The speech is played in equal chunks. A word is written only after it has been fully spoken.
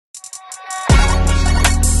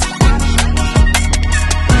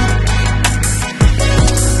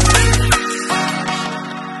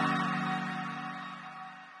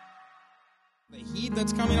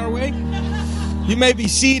that's coming our way. You may be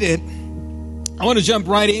seated. I want to jump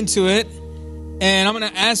right into it, and I'm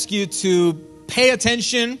going to ask you to pay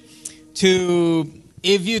attention to,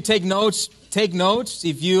 if you take notes, take notes.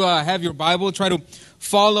 If you have your Bible, try to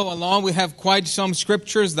follow along. We have quite some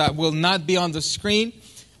scriptures that will not be on the screen,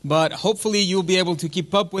 but hopefully you'll be able to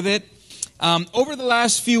keep up with it. Over the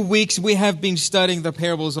last few weeks, we have been studying the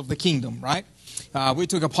parables of the kingdom, right? We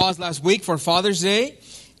took a pause last week for Father's Day,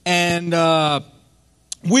 and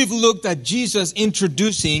we've looked at Jesus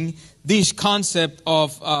introducing this concept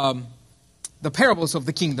of the parables of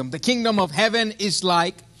the kingdom. The kingdom of heaven is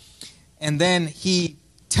like, and then he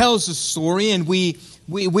tells a story, and we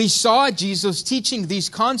saw Jesus teaching these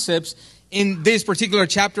concepts in this particular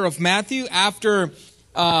chapter of Matthew after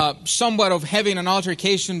somewhat of having an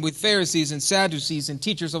altercation with Pharisees and Sadducees and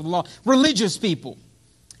teachers of the law, religious people.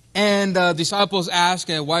 And disciples ask,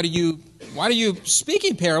 why do you speak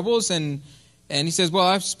in parables? And he says, well,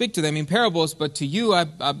 I speak to them in parables, but to you,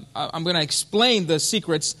 I'm going to explain the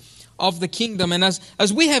secrets of the kingdom. And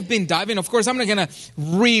as we have been diving, of course, I'm not going to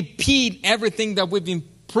repeat everything that we've been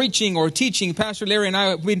preaching or teaching. Pastor Larry and I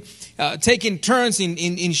have been taking turns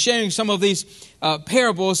in sharing some of these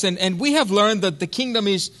parables. And we have learned that the kingdom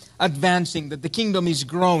is advancing, that the kingdom is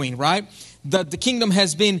growing, right? That the kingdom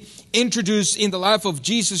has been introduced in the life of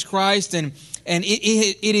Jesus Christ, and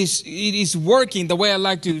it is working. The way I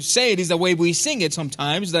like to say it is the way we sing it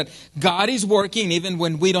sometimes, that God is working even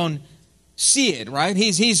when we don't see it, right?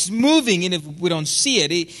 He's moving even if we don't see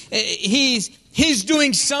it. He's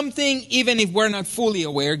doing something even if we're not fully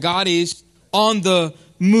aware. God is on the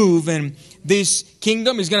move, and this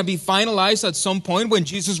kingdom is going to be finalized at some point when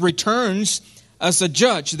Jesus returns as a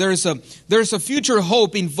judge. There's a future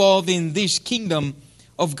hope involved in this kingdom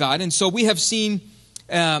of God. And so we have seen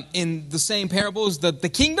in the same parables that the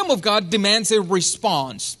kingdom of God demands a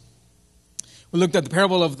response. We looked at the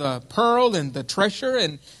parable of the pearl and the treasure,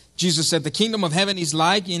 and Jesus said the kingdom of heaven is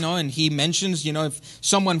like, and he mentions, if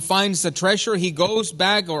someone finds a treasure, he goes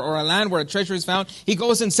back, or a land where a treasure is found, he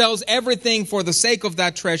goes and sells everything for the sake of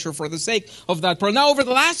that treasure, for the sake of that pearl. Now, over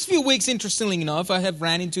the last few weeks, interestingly enough, I have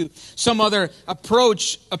ran into some other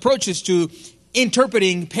approaches to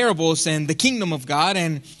interpreting parables and the kingdom of God.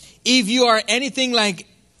 And if you are anything like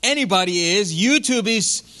anybody is, YouTube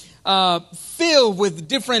is filled with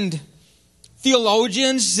different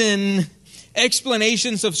theologians and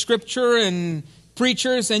explanations of scripture and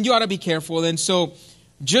preachers, and you ought to be careful. And so,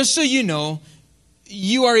 just so you know,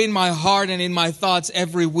 you are in my heart and in my thoughts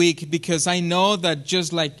every week, because I know that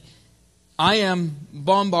just like I am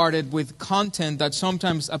bombarded with content that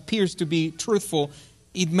sometimes appears to be truthful,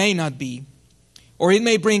 it may not be. Or it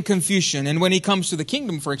may bring confusion. And when it comes to the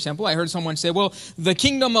kingdom, for example, I heard someone say, well, the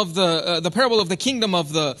kingdom of the parable of the kingdom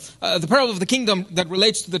of the parable of the kingdom that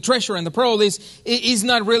relates to the treasure and the pearl is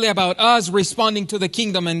not really about us responding to the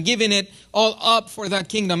kingdom and giving it all up for that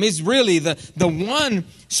kingdom. It's really the one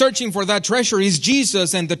searching for that treasure is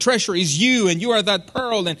Jesus, and the treasure is you, and you are that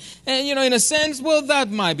pearl. And in a sense, well,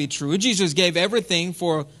 that might be true. Jesus gave everything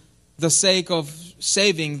for the sake of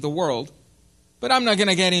saving the world. But I'm not going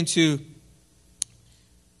to get into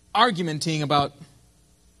argumenting about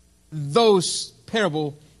those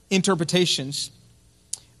parable interpretations.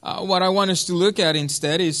 What I want us to look at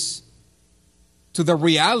instead is to the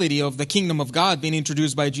reality of the kingdom of God being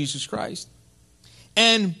introduced by Jesus Christ.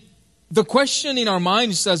 And the question in our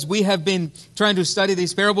minds as we have been trying to study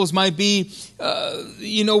these parables might be,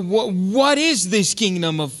 what is this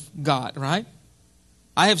kingdom of God, right?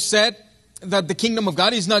 I have said that the kingdom of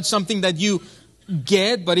God is not something that you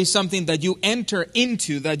get, but it's something that you enter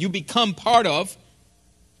into, that you become part of.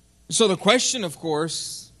 So the question, of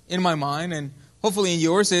course, in my mind, and hopefully in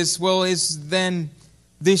yours, is, well, is then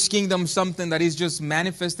this kingdom something that is just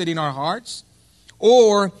manifested in our hearts?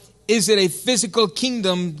 Or is it a physical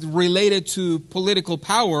kingdom related to political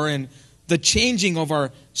power and the changing of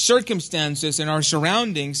our circumstances and our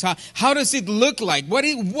surroundings? How does it look like? What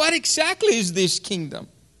exactly is this kingdom?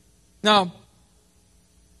 Now,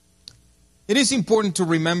 it is important to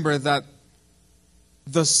remember that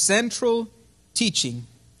the central teaching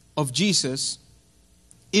of Jesus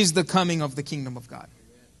is the coming of the kingdom of God.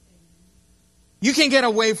 You can get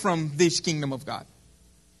away from this kingdom of God.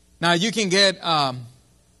 Now, you can get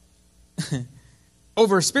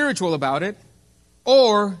over spiritual about it,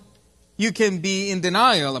 or you can be in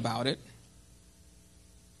denial about it.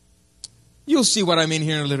 You'll see what I mean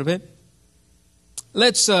here in a little bit.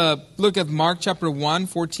 Let's look at Mark chapter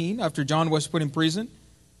 1:14. After John was put in prison,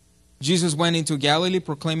 Jesus went into Galilee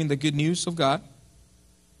proclaiming the good news of God.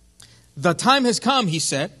 The time has come, he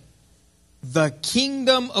said. The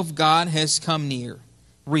kingdom of God has come near.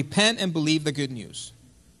 repent and believe the good news.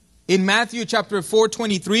 In Matthew chapter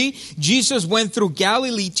 4:23, Jesus went through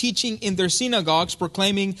Galilee teaching in their synagogues,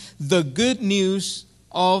 proclaiming the good news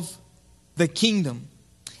of the kingdom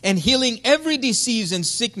and healing every disease and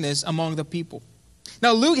sickness among the people.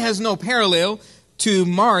 Now, Luke has no parallel to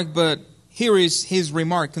Mark, but here is his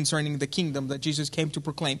remark concerning the kingdom that Jesus came to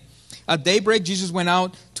proclaim. At daybreak, Jesus went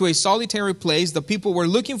out to a solitary place. The people were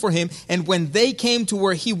looking for him, and when they came to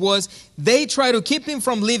where he was, they tried to keep him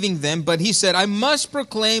from leaving them. But he said, I must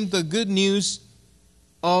proclaim the good news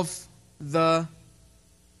of the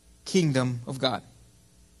kingdom of God.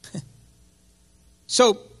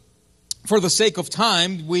 So, for the sake of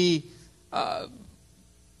time, we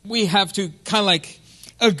have to kind of like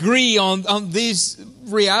agree on this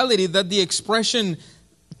reality that the expression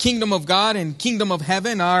kingdom of God and kingdom of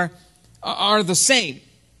heaven are the same.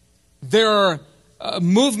 There are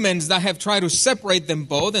movements that have tried to separate them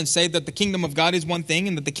both and say that the kingdom of God is one thing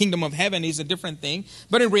and that the kingdom of heaven is a different thing.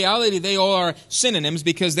 But in reality, they all are synonyms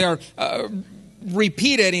because they are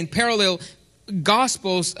repeated in parallel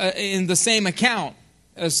gospels in the same account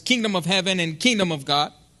as kingdom of heaven and kingdom of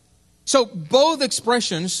God. So both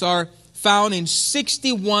expressions are found in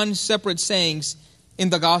 61 separate sayings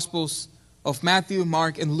in the Gospels of Matthew,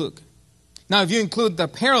 Mark, and Luke. Now, if you include the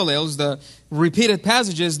parallels, the repeated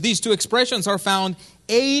passages, these two expressions are found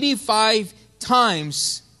 85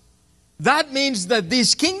 times. That means that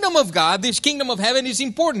this kingdom of God, this kingdom of heaven is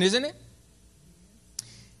important, isn't it?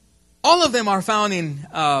 All of them are found in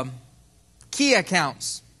key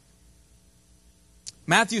accounts.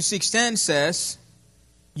 Matthew 6:10 says,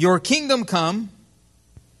 your kingdom come,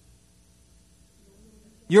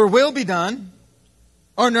 your will be done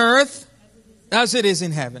on earth as it is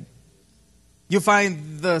in heaven. You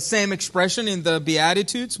find the same expression in the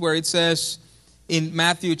Beatitudes where it says in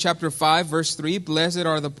Matthew chapter 5 verse 3, blessed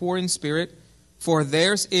are the poor in spirit, for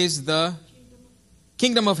theirs is the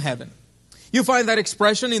kingdom of heaven. You find that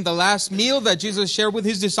expression in the last meal that Jesus shared with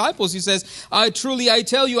his disciples. He says, I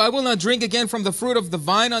tell you, I will not drink again from the fruit of the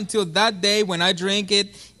vine until that day when I drink it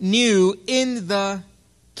new in the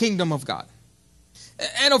kingdom of God.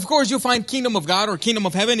 And of course, you find kingdom of God or kingdom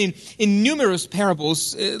of heaven in numerous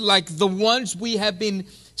parables, like the ones we have been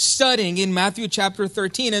studying in Matthew chapter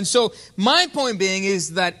 13. And so my point being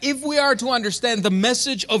is that if we are to understand the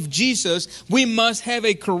message of Jesus, we must have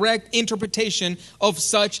a correct interpretation of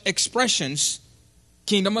such expressions.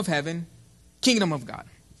 Kingdom of heaven, kingdom of God.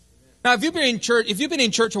 Now, if you've been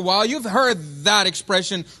in church a while, you've heard that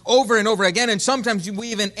expression over and over again. And sometimes we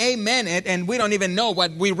even amen it and we don't even know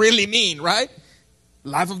what we really mean, right?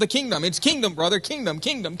 Life of the kingdom. It's kingdom, brother. Kingdom,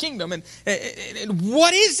 kingdom, kingdom. And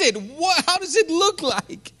what is it? How does it look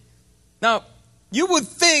like? Now, you would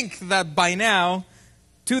think that by now,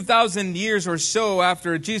 2,000 years or so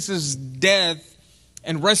after Jesus' death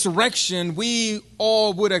and resurrection, we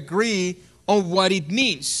all would agree on what it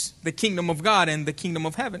means, the kingdom of God and the kingdom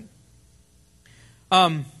of heaven.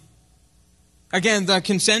 Again, the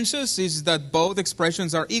consensus is that both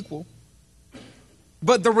expressions are equal.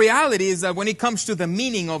 But the reality is that when it comes to the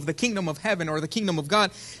meaning of the kingdom of heaven or the kingdom of God,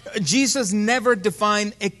 Jesus never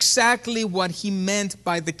defined exactly what he meant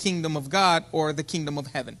by the kingdom of God or the kingdom of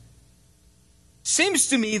heaven. Seems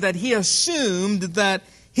to me that he assumed that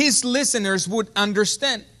his listeners would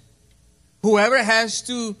understand. Whoever has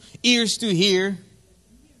ears to hear,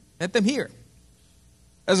 let them hear.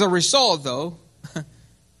 As a result, though,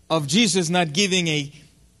 of Jesus not giving an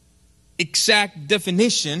exact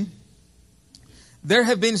definition, there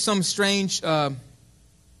have been some strange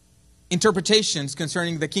interpretations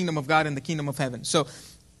concerning the kingdom of God and the kingdom of heaven. So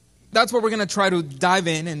that's what we're going to try to dive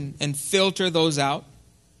in and filter those out.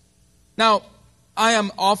 Now, I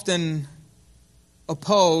am often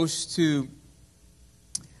opposed to,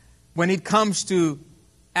 when it comes to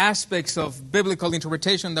aspects of biblical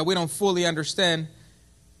interpretation that we don't fully understand,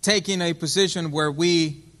 taking a position where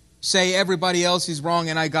we say everybody else is wrong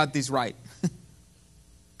and I got this right.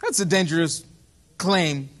 That's a dangerous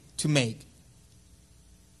claim to make.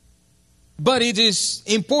 But it is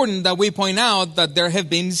important that we point out that there have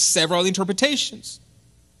been several interpretations.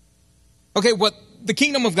 Okay, what the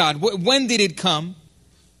kingdom of God, when did it come?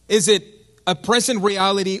 Is it a present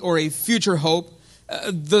reality or a future hope?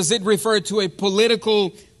 Does it refer to a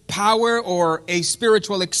political power or a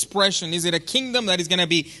spiritual expression? Is it a kingdom that is going to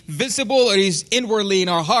be visible or is inwardly in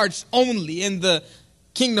our hearts only in the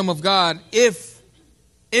kingdom of God? If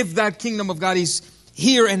that kingdom of God is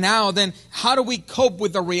here and now, then how do we cope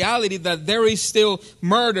with the reality that there is still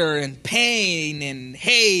murder and pain and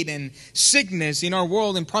hate and sickness in our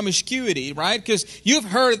world and promiscuity, right? Because you've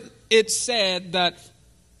heard it said that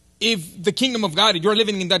if the kingdom of God, you're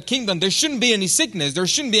living in that kingdom, there shouldn't be any sickness. There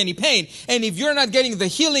shouldn't be any pain. And if you're not getting the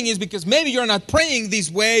healing, is because maybe you're not praying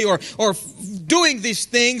this way or doing these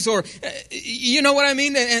things, or you know what I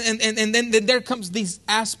mean? And then there comes this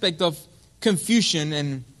aspect of confusion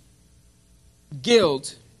and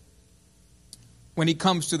guilt when it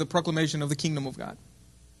comes to the proclamation of the kingdom of God.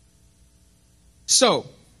 So,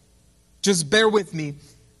 just bear with me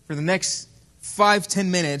for the next 5-10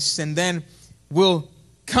 minutes, and then we'll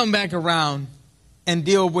come back around and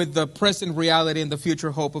deal with the present reality and the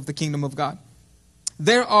future hope of the kingdom of God.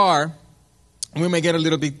 There are, we may get a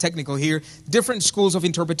little bit technical here, different schools of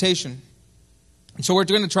interpretation. So we're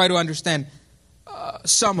going to try to understand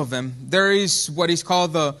some of them. There is what is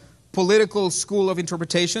called the political school of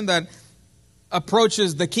interpretation that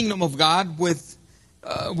approaches the kingdom of God with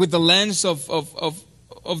the lens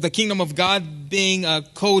of the kingdom of God being a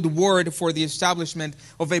code word for the establishment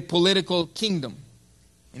of a political kingdom.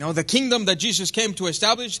 You know, the kingdom that Jesus came to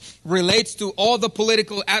establish relates to all the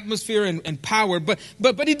political atmosphere and power. But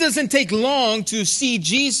it doesn't take long to see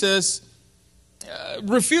Jesus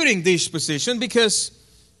refuting this position, because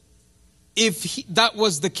if that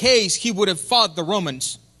was the case, he would have fought the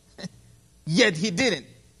Romans. Yet he didn't.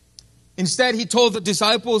 Instead, he told the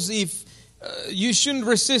disciples, if you shouldn't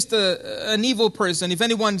resist an evil person. If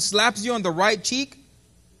anyone slaps you on the right cheek,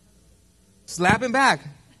 slap him back.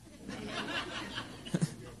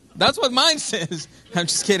 That's what mine says. I'm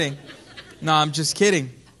just kidding. No, I'm just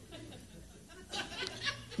kidding.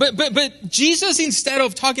 But Jesus, instead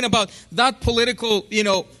of talking about that political,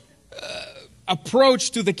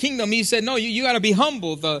 approach to the kingdom, he said, no, you got to be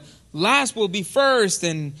humble. The last will be first.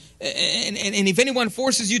 And if anyone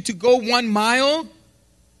forces you to go 1 mile,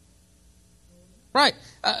 right.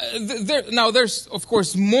 There's, of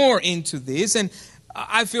course, more into this. And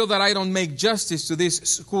I feel that I don't make justice to these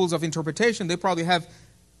schools of interpretation. They probably have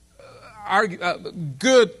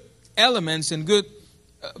good elements and good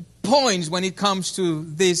points when it comes to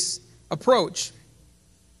this approach.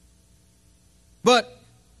 But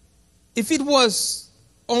if it was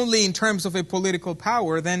only in terms of a political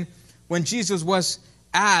power, then when Jesus was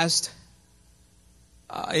asked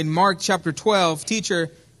in Mark chapter 12,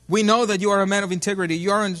 "Teacher, we know that you are a man of integrity.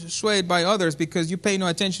 You aren't swayed by others because you pay no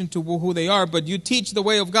attention to who they are, but you teach the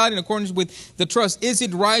way of God in accordance with the trust. Is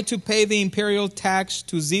it right to pay the imperial tax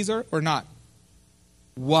to Caesar or not?"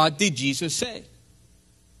 What did Jesus say?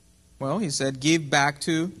 Well, he said, give back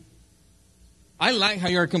to... I like how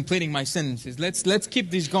you're completing my sentences. Let's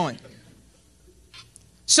keep this going.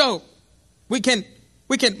 So, we can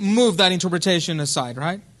move that interpretation aside,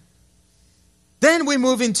 right? Then we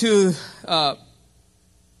move into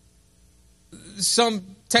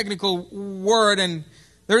some technical word, and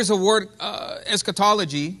there is a word,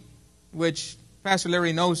 eschatology, which Pastor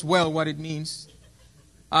Larry knows well what it means.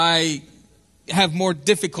 I have more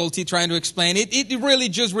difficulty trying to explain it. It really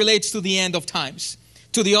just relates to the end of times,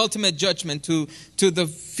 to the ultimate judgment, to the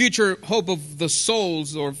future hope of the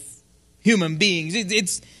souls or human beings.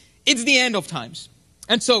 It's the end of times.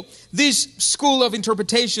 And so this school of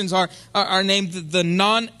interpretations are named the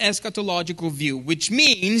non-eschatological view, which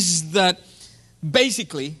means that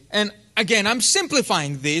basically, and again, I'm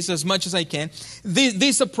simplifying this as much as I can,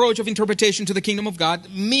 this approach of interpretation to the kingdom of God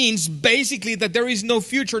means basically that there is no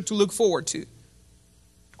future to look forward to.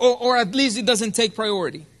 Or at least it doesn't take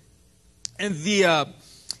priority. And the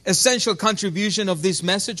essential contribution of this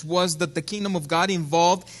message was that the kingdom of God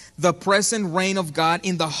involved the present reign of God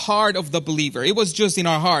in the heart of the believer. It was just in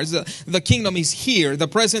our hearts. The kingdom is here. The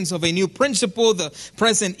presence of a new principle, the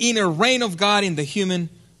present inner reign of God in the human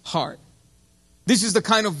heart. This is the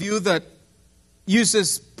kind of view that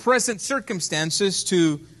uses present circumstances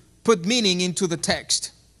to put meaning into the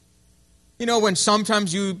text. You know, when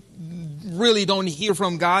sometimes you really don't hear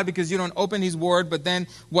from God because you don't open His Word, but then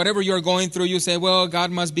whatever you're going through, you say, well, God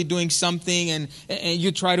must be doing something, and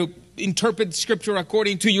you try to interpret Scripture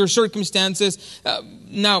according to your circumstances.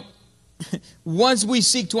 Now, once we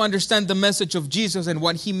seek to understand the message of Jesus and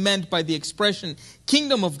what He meant by the expression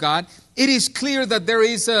kingdom of God, it is clear that there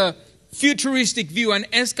is a futuristic view, an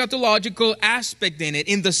eschatological aspect in it,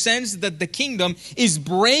 in the sense that the kingdom is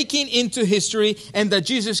breaking into history and that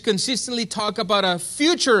Jesus consistently talked about a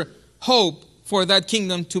future hope for that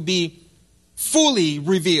kingdom to be fully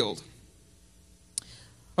revealed.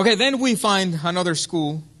 Okay, then we find another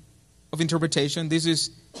school of interpretation. This is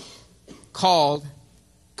called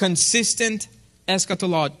consistent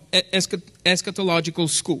eschatological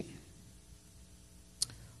school.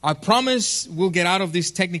 I promise we'll get out of these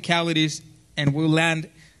technicalities and we'll land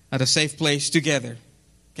at a safe place together.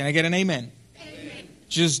 Can I get an amen? Amen.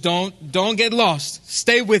 Just don't get lost.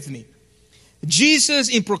 Stay with me. Jesus,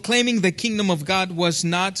 in proclaiming the kingdom of God, was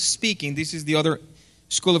not speaking, this is the other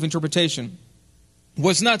school of interpretation,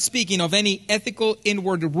 was not speaking of any ethical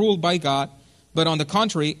inward rule by God, but on the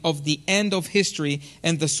contrary, of the end of history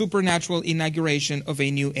and the supernatural inauguration of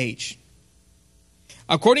a new age.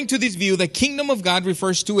 According to this view, the kingdom of God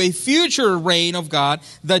refers to a future reign of God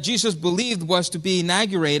that Jesus believed was to be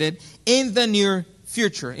inaugurated in the near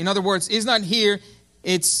future. In other words, it's not here,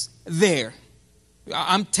 it's there.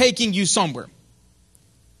 I'm taking you somewhere.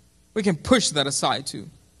 We can push that aside too.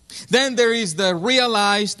 Then there is the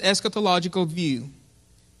realized eschatological view.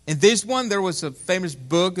 In this one, there was a famous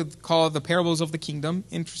book called The Parables of the Kingdom,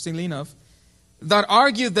 interestingly enough, that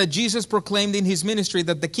argued that Jesus proclaimed in his ministry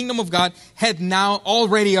that the kingdom of God had now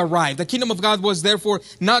already arrived. The kingdom of God was therefore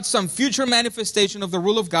not some future manifestation of the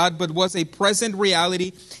rule of God, but was a present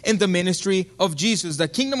reality in the ministry of Jesus. The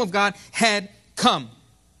kingdom of God had come.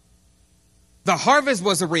 The harvest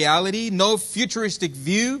was a reality, no futuristic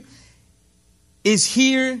view, is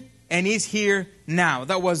here and is here now.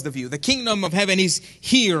 That was the view. The kingdom of heaven is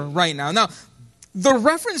here right now. Now, the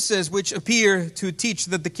references which appear to teach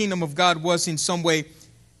that the kingdom of God was in some way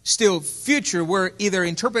still future were either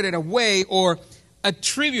interpreted away or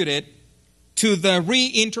attributed to the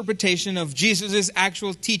reinterpretation of Jesus'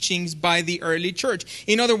 actual teachings by the early church.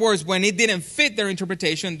 In other words, when it didn't fit their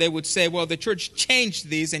interpretation, they would say, well, the church changed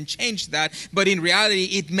this and changed that, but in reality,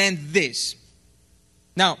 it meant this.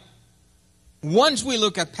 Now, once we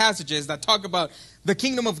look at passages that talk about the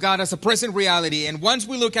kingdom of God as a present reality, and once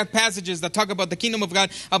we look at passages that talk about the kingdom of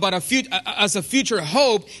God about as a future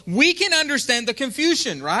hope, we can understand the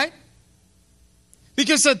confusion, right?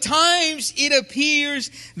 Because at times it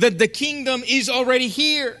appears that the kingdom is already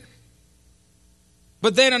here.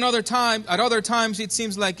 But then at other times it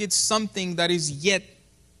seems like it's something that is yet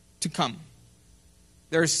to come.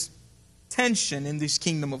 There's tension in this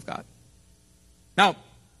kingdom of God. Now,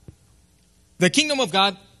 the kingdom of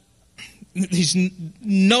God is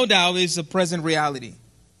no doubt is a present reality.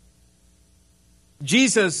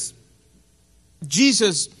 Jesus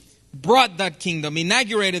brought that kingdom,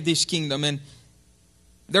 inaugurated this kingdom, and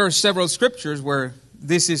there are several scriptures where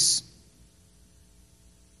this is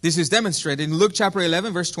demonstrated. In Luke chapter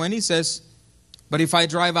 11, verse 20 says, "But if I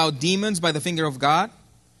drive out demons by the finger of God,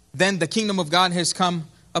 then the kingdom of God has come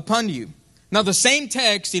upon you." Now the same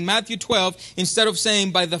text in Matthew 12, instead of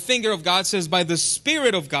saying by the finger of God, says by the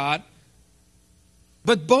Spirit of God.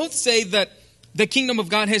 But both say that the kingdom of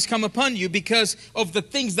God has come upon you because of the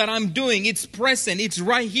things that I'm doing. It's present. It's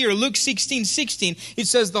right here. Luke 16:16. It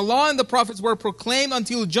says, "The law and the prophets were proclaimed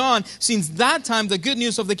until John. Since that time, the good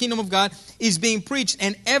news of the kingdom of God is being preached,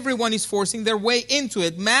 and everyone is forcing their way into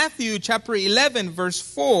it." Matthew chapter 11, verse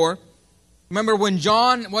 4. Remember when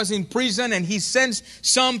John was in prison and he sends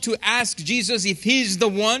some to ask Jesus if he's the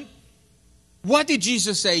one? What did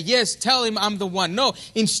Jesus say? Yes, tell him I'm the one. No,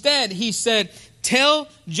 instead he said, "Tell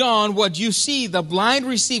John what you see. The blind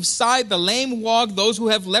receive sight, the lame walk, those who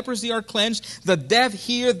have leprosy are cleansed, the deaf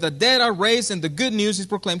hear, the dead are raised, and the good news is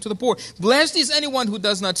proclaimed to the poor. Blessed is anyone who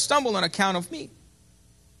does not stumble on account of me."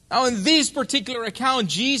 Now, in this particular account,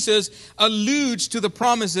 Jesus alludes to the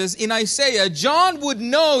promises in Isaiah. John would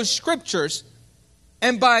know scriptures,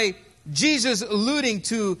 and by Jesus alluding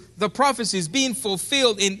to the prophecies being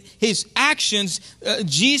fulfilled in his actions,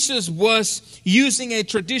 Jesus was using a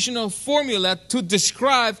traditional formula to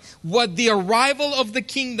describe what the arrival of the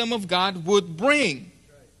kingdom of God would bring.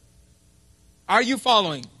 Are you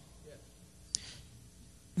following?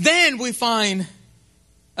 Then we find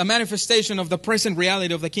a manifestation of the present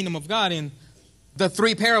reality of the kingdom of God in the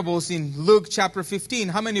three parables in Luke chapter 15.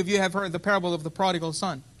 How many of you have heard the parable of the prodigal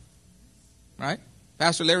son? Right?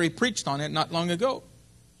 Pastor Larry preached on it not long ago.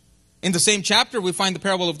 In the same chapter, we find the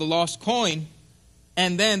parable of the lost coin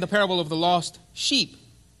and then the parable of the lost sheep.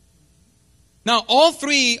 Now, all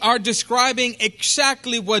three are describing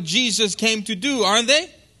exactly what Jesus came to do, aren't they?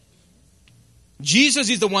 Jesus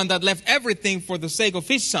is the one that left everything for the sake of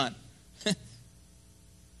his son.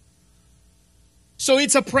 So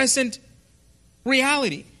it's a present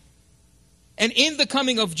reality. And in the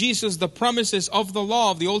coming of Jesus, the promises of the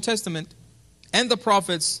law of the Old Testament and the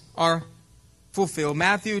prophets are fulfilled.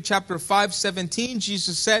 Matthew chapter 5:17,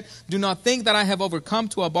 Jesus said, "Do not think that I have overcome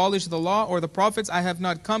to abolish the law or the prophets. I have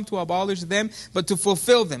not come to abolish them, but to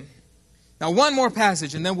fulfill them." Now, one more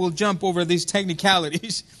passage, and then we'll jump over these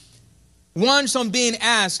technicalities. Once on being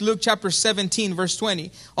asked, Luke chapter 17, verse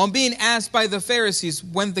 20, on being asked by the Pharisees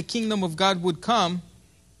when the kingdom of God would come,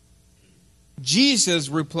 Jesus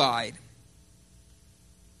replied,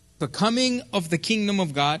 "The coming of the kingdom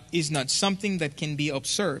of God is not something that can be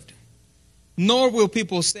observed. Nor will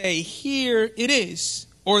people say, 'Here it is,'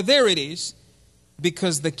 or 'There it is.'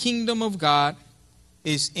 because the kingdom of God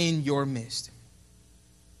is in your midst.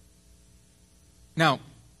 Now,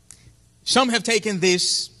 some have taken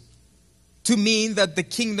this to mean that the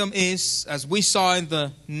kingdom is, as we saw in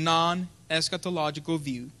the non-eschatological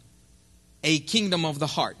view, a kingdom of the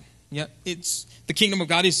heart. Yeah, it's the kingdom of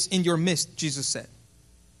God is in your midst, Jesus said.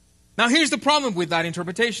 Now, here's the problem with that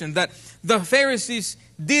interpretation, that the Pharisees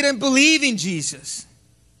didn't believe in Jesus,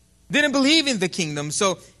 didn't believe in the kingdom.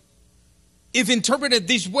 So, if interpreted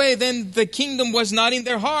this way, then the kingdom was not in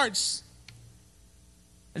their hearts.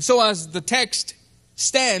 And so, as the text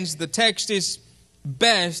stands, the text is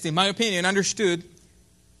best, in my opinion, understood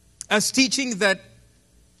as teaching that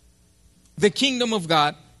the kingdom of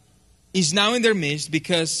God is now in their midst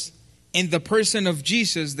because in the person of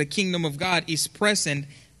Jesus, the kingdom of God is present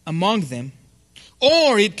among them.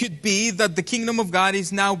 Or it could be that the kingdom of God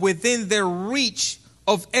is now within their reach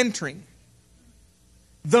of entering.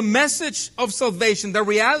 The message of salvation, the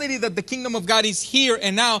reality that the kingdom of God is here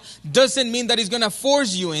and now, doesn't mean that it's going to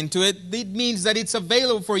force you into it. It means that it's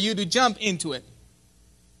available for you to jump into it.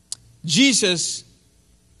 Jesus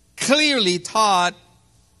clearly taught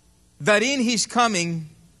that in his coming,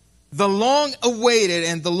 the long-awaited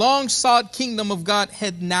and the long-sought kingdom of God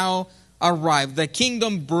had now arrived. The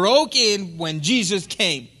kingdom broke in when Jesus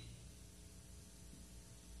came.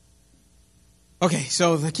 Okay,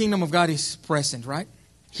 so the kingdom of God is present, right?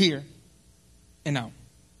 Here and now.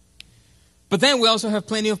 But then we also have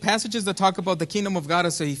plenty of passages that talk about the kingdom of God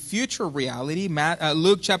as a future reality.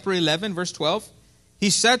 Luke chapter 11, verse 12. He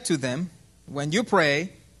said to them, when you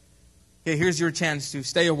pray, okay, here's your chance to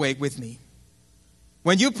stay awake with me.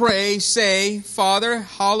 When you pray, say, Father,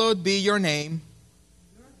 hallowed be your name.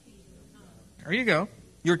 There you go.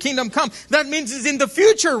 Your kingdom come. That means it's in the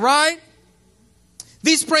future, right?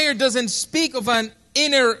 This prayer doesn't speak of an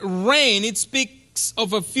inner reign. It speaks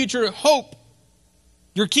of a future hope.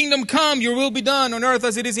 Your kingdom come, your will be done on earth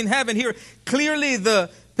as it is in heaven. Here, clearly the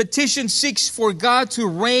petition seeks for God to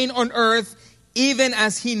reign on earth even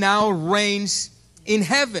as he now reigns in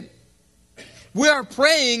heaven. We are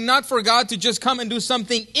praying not for God to just come and do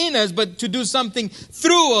something in us, but to do something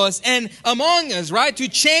through us and among us, right? To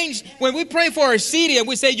change. When we pray for our city and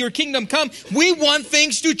we say, your kingdom come, we want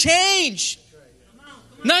things to change.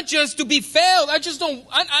 Not just to be felt.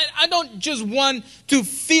 I don't just want to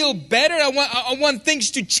feel better. I want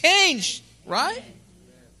things to change, right?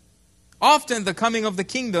 Often the coming of the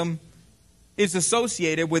kingdom is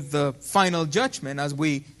associated with the final judgment, as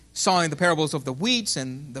we saw in the parables of the wheats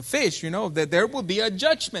and the fish. You know that there will be a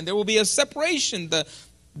judgment, there will be a separation. The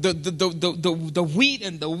wheat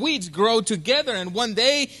and the weeds grow together, and one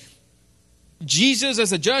day Jesus,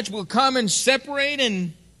 as a judge, will come and separate,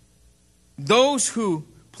 and those who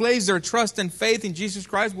place their trust and faith in Jesus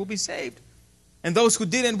Christ will be saved, and those who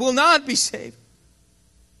didn't will not be saved.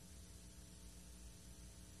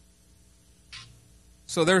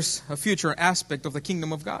 So there's a future aspect of the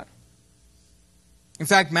kingdom of God. In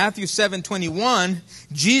fact, Matthew 7:21,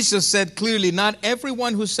 Jesus said clearly, not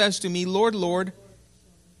everyone who says to me, Lord, Lord,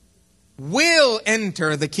 will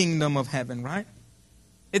enter the kingdom of heaven, right?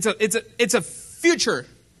 It's a future.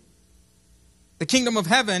 The kingdom of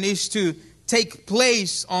heaven is to take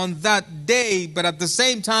place on that day, but at the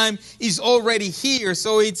same time is already here.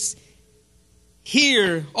 So it's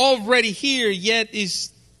here, already here, yet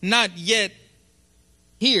is not yet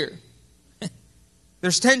here.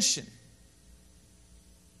 There's tension.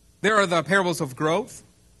 There are the parables of growth.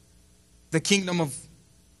 The kingdom of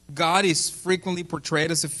God is frequently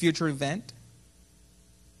portrayed as a future event.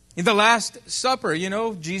 In the Last Supper,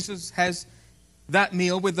 Jesus has that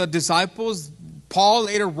meal with the disciples. Paul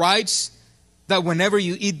later writes that whenever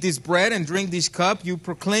you eat this bread and drink this cup, you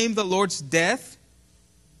proclaim the Lord's death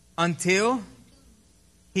until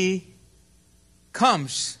He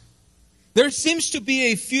comes. There seems to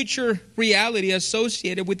be a future reality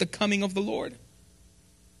associated with the coming of the Lord.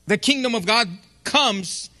 The kingdom of God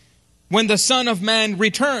comes when the Son of Man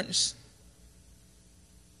returns.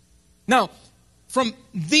 Now, from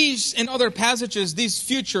these and other passages, this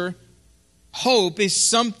future hope is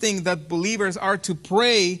something that believers are to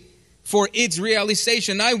pray for its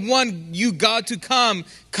realization. I want you, God, to come.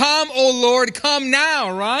 Come, O Lord, come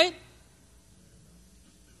now, right?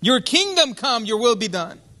 Your kingdom come, your will be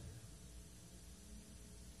done.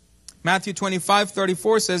 Matthew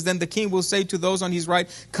 25:34 says, then the king will say to those on his right,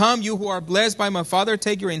 come, you who are blessed by my Father,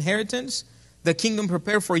 take your inheritance, the kingdom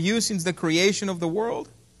prepared for you since the creation of the world.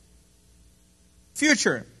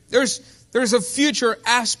 Future. There's a future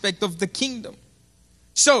aspect of the kingdom.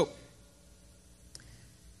 So,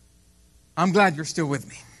 I'm glad you're still with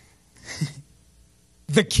me.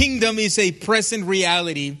 The kingdom is a present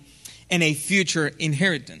reality, and a future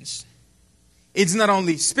inheritance. It's not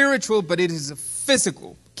only spiritual, but it is a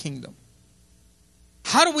physical kingdom.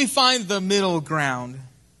 How do we find the middle ground?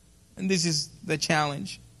 And this is the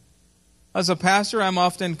challenge. As a pastor, I'm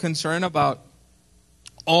often concerned about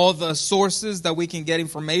all the sources that we can get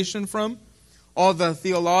information from, all the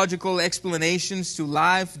theological explanations to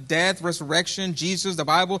life, death, resurrection, Jesus, the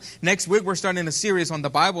Bible. Next week, we're starting a series on the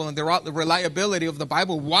Bible and the reliability of the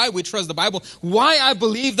Bible, why we trust the Bible, why I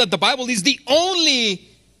believe that the Bible is the only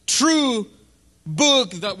true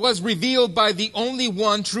book that was revealed by the only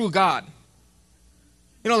one true God.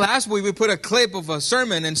 You know, last week we put a clip of a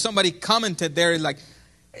sermon and somebody commented there, like,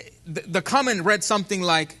 the comment read something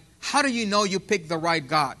like, how do you know you picked the right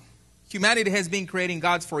God? Humanity has been creating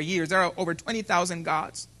gods for years. There are over 20,000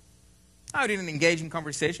 gods. I didn't engage in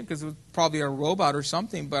conversation because it was probably a robot or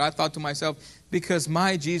something, but I thought to myself, because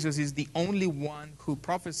my Jesus is the only one who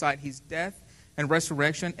prophesied his death and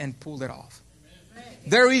resurrection and pulled it off. Amen.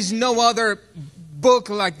 There is no other book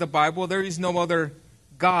like the Bible. There is no other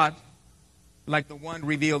God like the one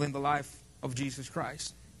revealed in the life of Jesus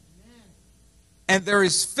Christ. Amen. And there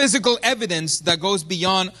is physical evidence that goes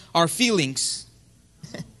beyond our feelings.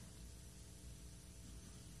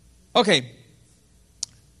 Okay,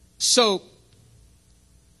 so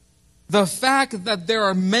the fact that there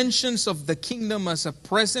are mentions of the kingdom as a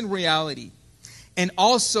present reality and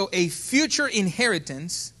also a future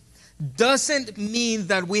inheritance doesn't mean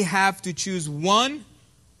that we have to choose one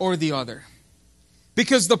or the other.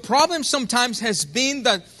 Because the problem sometimes has been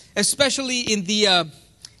that, especially in the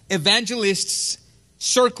evangelists'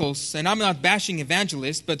 circles, and I'm not bashing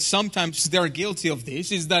evangelists, but sometimes they're guilty of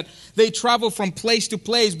this, is that they travel from place to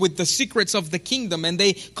place with the secrets of the kingdom, and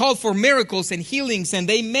they call for miracles and healings, and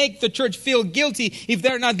they make the church feel guilty if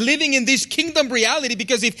they're not living in this kingdom reality,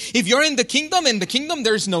 because if you're in the kingdom,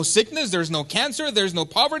 there's no sickness, there's no cancer, there's no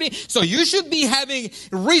poverty, so you should be having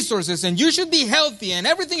resources, and you should be healthy, and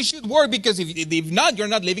everything should work, because if not, you're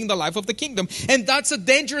not living the life of the kingdom. And that's a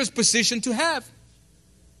dangerous position to have.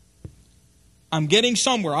 I'm getting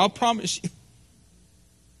somewhere, I'll promise you.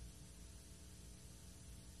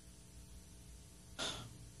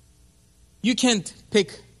 You can't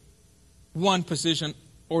pick one position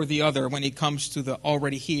or the other when it comes to the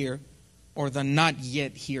already here or the not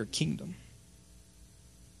yet here kingdom.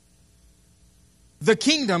 The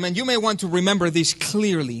kingdom, and you may want to remember this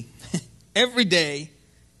clearly, every day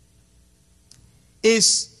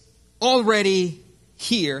is already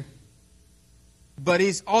here, but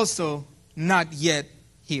is also not yet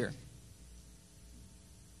here.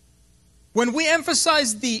 When we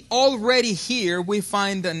emphasize the already here, we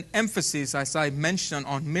find an emphasis, as I mentioned,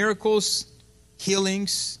 on miracles,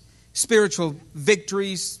 healings, spiritual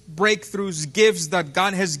victories, breakthroughs, gifts that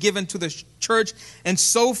God has given to the church, and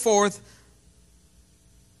so forth.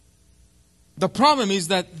 The problem is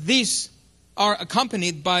that these are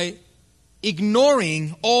accompanied by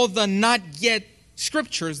ignoring all the not yet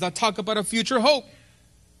scriptures that talk about a future hope.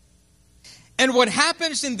 And what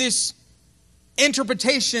happens in this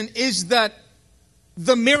interpretation is that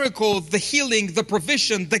the miracle, the healing, the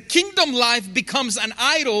provision, the kingdom life becomes an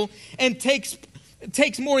idol and takes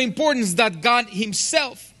more importance than God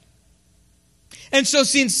himself. And so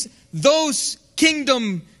since those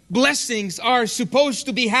kingdom blessings are supposed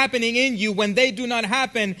to be happening in you, when they do not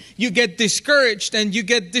happen, you get discouraged and you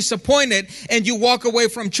get disappointed and you walk away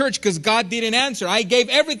from church because God didn't answer. I gave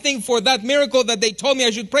everything for that miracle that they told me I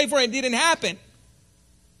should pray for, and it didn't happen.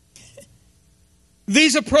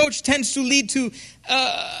 This approach tends to lead to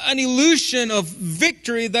an illusion of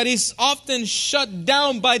victory that is often shut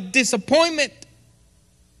down by disappointment.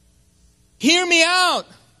 Hear me out.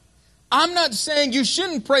 I'm not saying you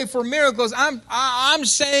shouldn't pray for miracles. I'm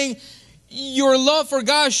saying your love for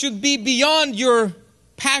God should be beyond your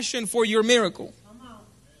passion for your miracle.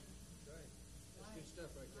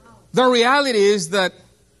 The reality is that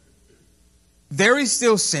there is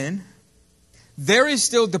still sin. There is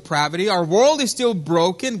still depravity. Our world is still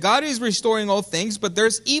broken. God is restoring all things, but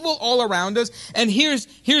there's evil all around us. And here's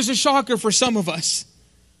a shocker for some of us.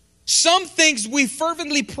 Some things we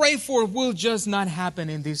fervently pray for will just not happen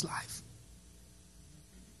in this life.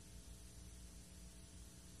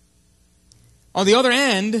 On the other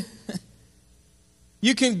end,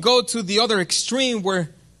 you can go to the other extreme where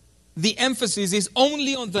the emphasis is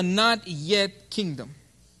only on the not yet kingdom.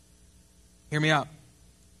 Hear me out.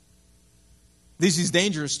 This is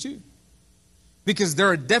dangerous too. Because there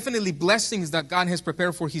are definitely blessings that God has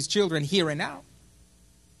prepared for his children here and now.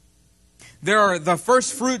 There are the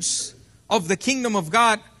first fruits of the kingdom of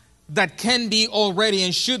God that can be already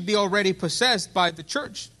and should be already possessed by the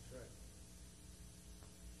church.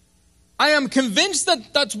 I am convinced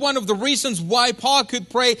that that's one of the reasons why Paul could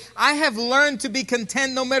pray, I have learned to be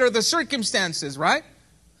content no matter the circumstances, right?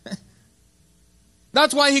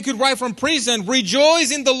 That's why he could write from prison,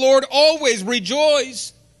 rejoice in the Lord always,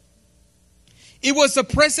 rejoice. It was a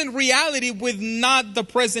present reality with not the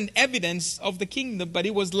present evidence of the kingdom, but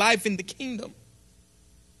it was life in the kingdom.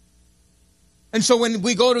 And so when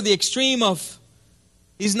we go to the extreme of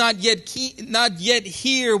he's not yet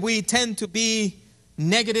here, we tend to be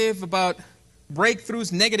negative about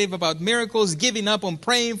breakthroughs, negative about miracles, giving up on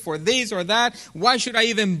praying for this or that. Why should I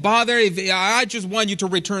even bother if I just want you to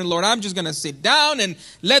return, Lord? I'm just going to sit down and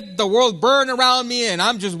let the world burn around me, and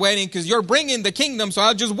I'm just waiting because you're bringing the kingdom, so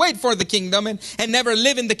I'll just wait for the kingdom and never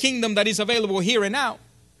live in the kingdom that is available here and now.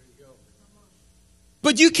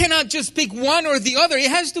 But you cannot just pick one or the other. It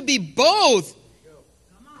has to be both.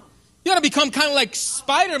 You got to become kind of like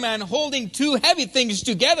Spider-Man holding two heavy things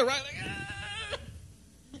together, right? Like,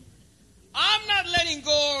 I'm not letting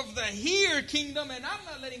go of the here kingdom, and I'm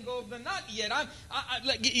not letting go of the not yet.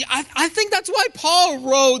 I think that's why Paul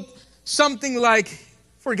wrote something like,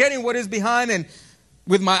 forgetting what is behind and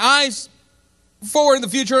with my eyes forward in the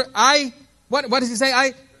future, what does he say?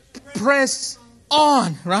 I press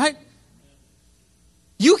on, right?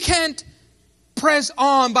 You can't press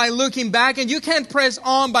on by looking back, and you can't press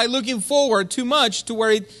on by looking forward too much to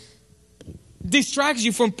where it distracts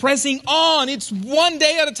you from pressing on. It's one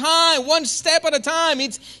day at a time, one step at a time.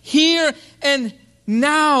 It's here and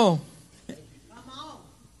now.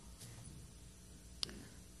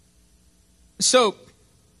 So,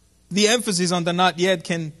 the emphasis on the not yet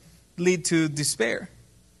can lead to despair,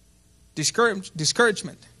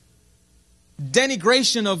 discouragement,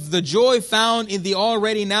 denigration of the joy found in the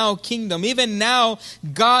already now kingdom. Even now,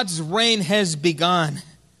 God's reign has begun.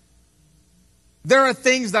 There are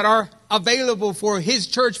things that are available for His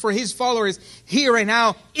church, for His followers here and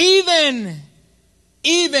now. Even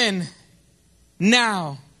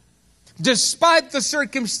now. Despite the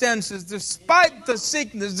circumstances, despite the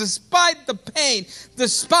sickness, despite the pain,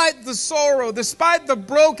 despite the sorrow, despite the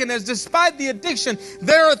brokenness, despite the addiction,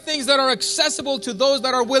 there are things that are accessible to those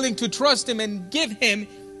that are willing to trust Him and give Him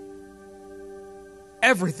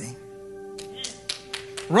everything.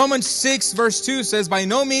 Romans 6 verse 2 says, by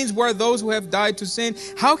no means were those who have died to sin.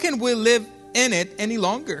 How can we live in it any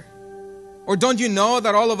longer? Or don't you know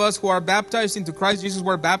that all of us who are baptized into Christ Jesus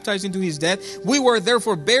were baptized into His death? We were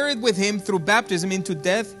therefore buried with Him through baptism into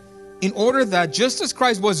death, in order that just as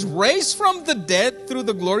Christ was raised from the dead through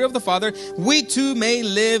the glory of the Father, we too may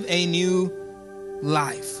live a new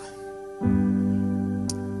life.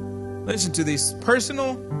 Listen to this.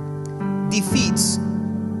 Personal defeats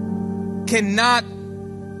cannot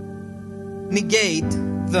negate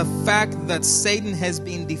the fact that Satan has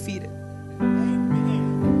been defeated.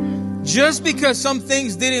 Just because some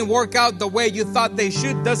things didn't work out the way you thought they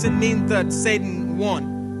should doesn't mean that Satan won.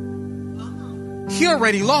 He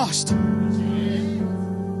already lost.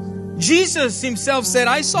 Jesus Himself said,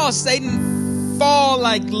 I saw Satan fall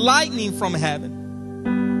like lightning from heaven.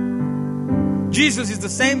 Jesus is the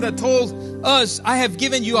same that told us, I have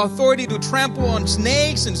given you authority to trample on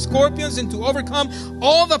snakes and scorpions and to overcome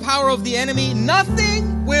all the power of the enemy.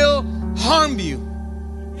 Nothing will harm you.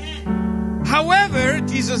 However,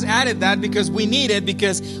 Jesus added that because we need it,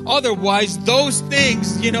 because otherwise those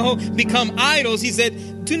things, become idols. He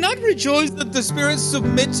said, do not rejoice that the spirits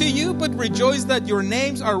submit to you, but rejoice that your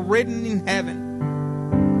names are written in heaven.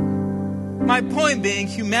 My point being,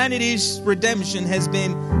 humanity's redemption has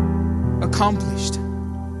been accomplished.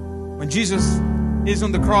 When Jesus is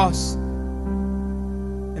on the cross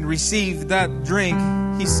and received that drink,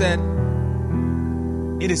 He said,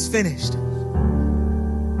 it is finished.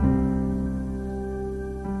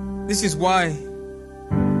 This is why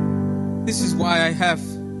I have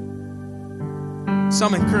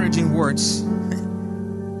some encouraging words.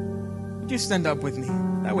 Would you stand up with me?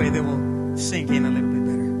 That way they will sink in a little bit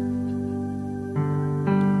better.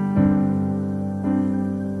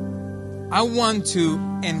 I want to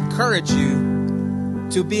encourage you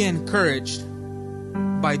to be encouraged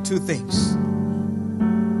by two things.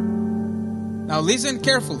 Now listen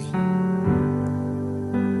carefully.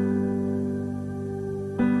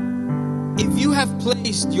 If you have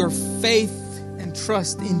placed your faith and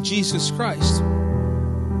trust in Jesus Christ,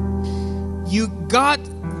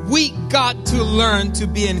 we got to learn to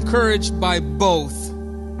be encouraged by both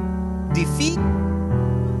defeat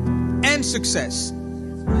and success.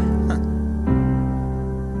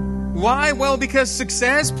 Why? Well, because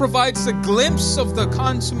success provides a glimpse of the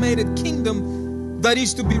consummated kingdom that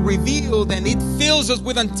is to be revealed, and it fills us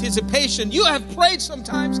with anticipation. You have prayed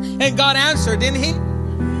sometimes and God answered, didn't He?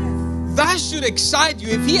 that should excite you.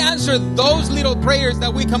 If he answered those little prayers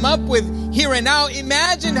that we come up with here and now,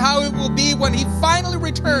 imagine how it will be when he finally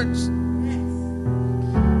returns.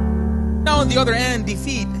 Now, on the other end,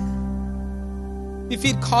 defeat.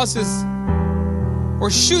 Defeat causes,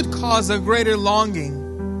 or should cause, a greater longing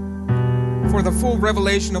for the full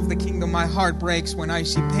revelation of the kingdom. My heart breaks when I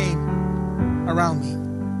see pain around me.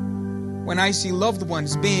 When I see loved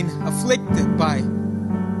ones being afflicted by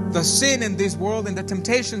the sin in this world and the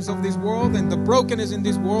temptations of this world and the brokenness in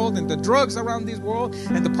this world and the drugs around this world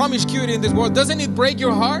and the promiscuity in this world. Doesn't it break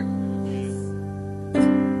your heart?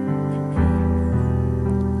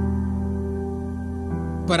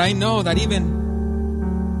 But I know that even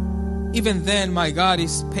then, my God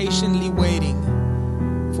is patiently waiting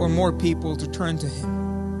for more people to turn to him.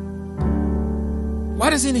 Why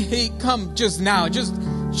doesn't he come just now? Just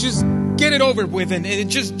get it over with and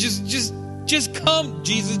just come,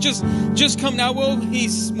 Jesus. Just come now. Well,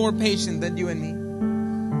 he's more patient than you and me.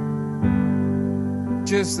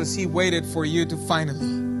 Just as he waited for you to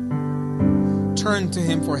finally turn to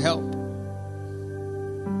him for help.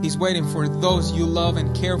 He's waiting for those you love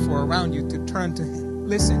and care for around you to turn to him.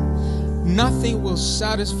 Listen, nothing will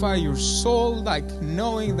satisfy your soul like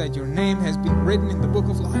knowing that your name has been written in the book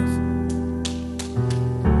of life.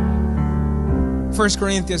 1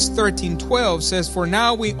 Corinthians 13:12 says, "For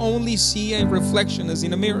now we only see a reflection as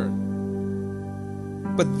in a mirror.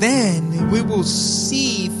 But then we will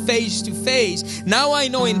see face to face. Now I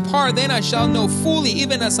know in part, then I shall know fully,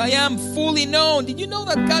 even as I am fully known." Did you know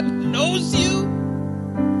that God knows you?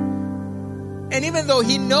 And even though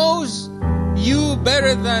he knows you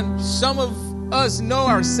better than some of us know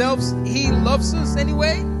ourselves, he loves us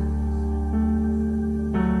anyway.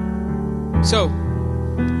 So,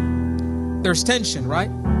 there's tension, right?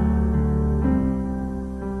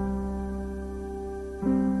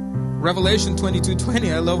 Revelation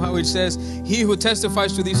 22:20, I love how it says, "He who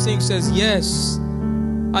testifies to these things says, yes,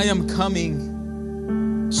 I am coming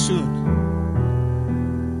soon."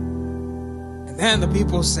 And then the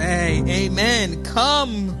people say, "Amen,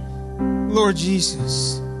 come, Lord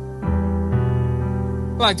Jesus."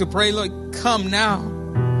 I like to pray, Lord, come now.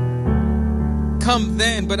 Come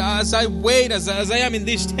then. But as I wait, as I am in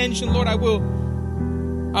this tension, Lord, I will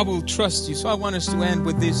trust you. So I want us to end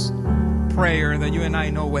with this prayer that you and I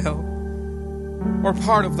know well, or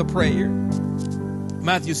part of the prayer.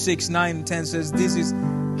 Matthew 6:9-10 says, this is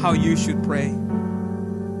how you should pray.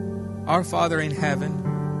 Our Father in heaven,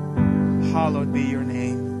 hallowed be your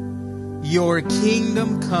name. Your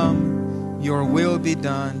kingdom come, your will be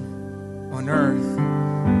done on earth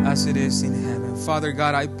as it is in heaven. Father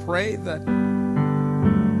God, I pray that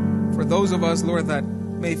for those of us, Lord, that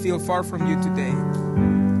may feel far from you today,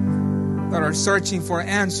 that are searching for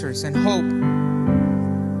answers and hope,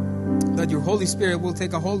 that your Holy Spirit will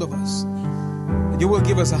take a hold of us. That you will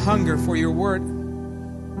give us a hunger for your word,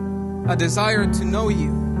 a desire to know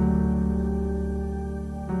you,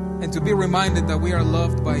 and to be reminded that we are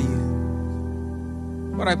loved by you.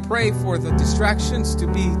 But I pray for the distractions to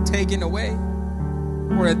be taken away,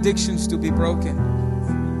 for addictions to be broken,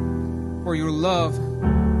 for your love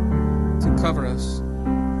to cover us.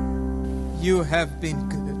 You have been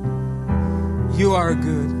good. You are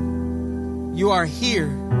good. You are here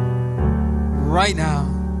right now.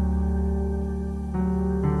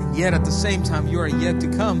 And yet at the same time, you are yet to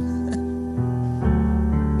come.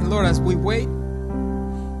 And Lord, as we wait,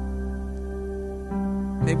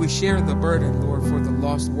 may we share the burden, Lord, for the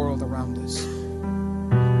lost world around us.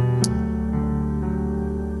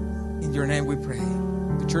 In your name we pray.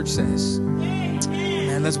 The church says,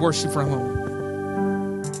 amen. Let's worship for a moment.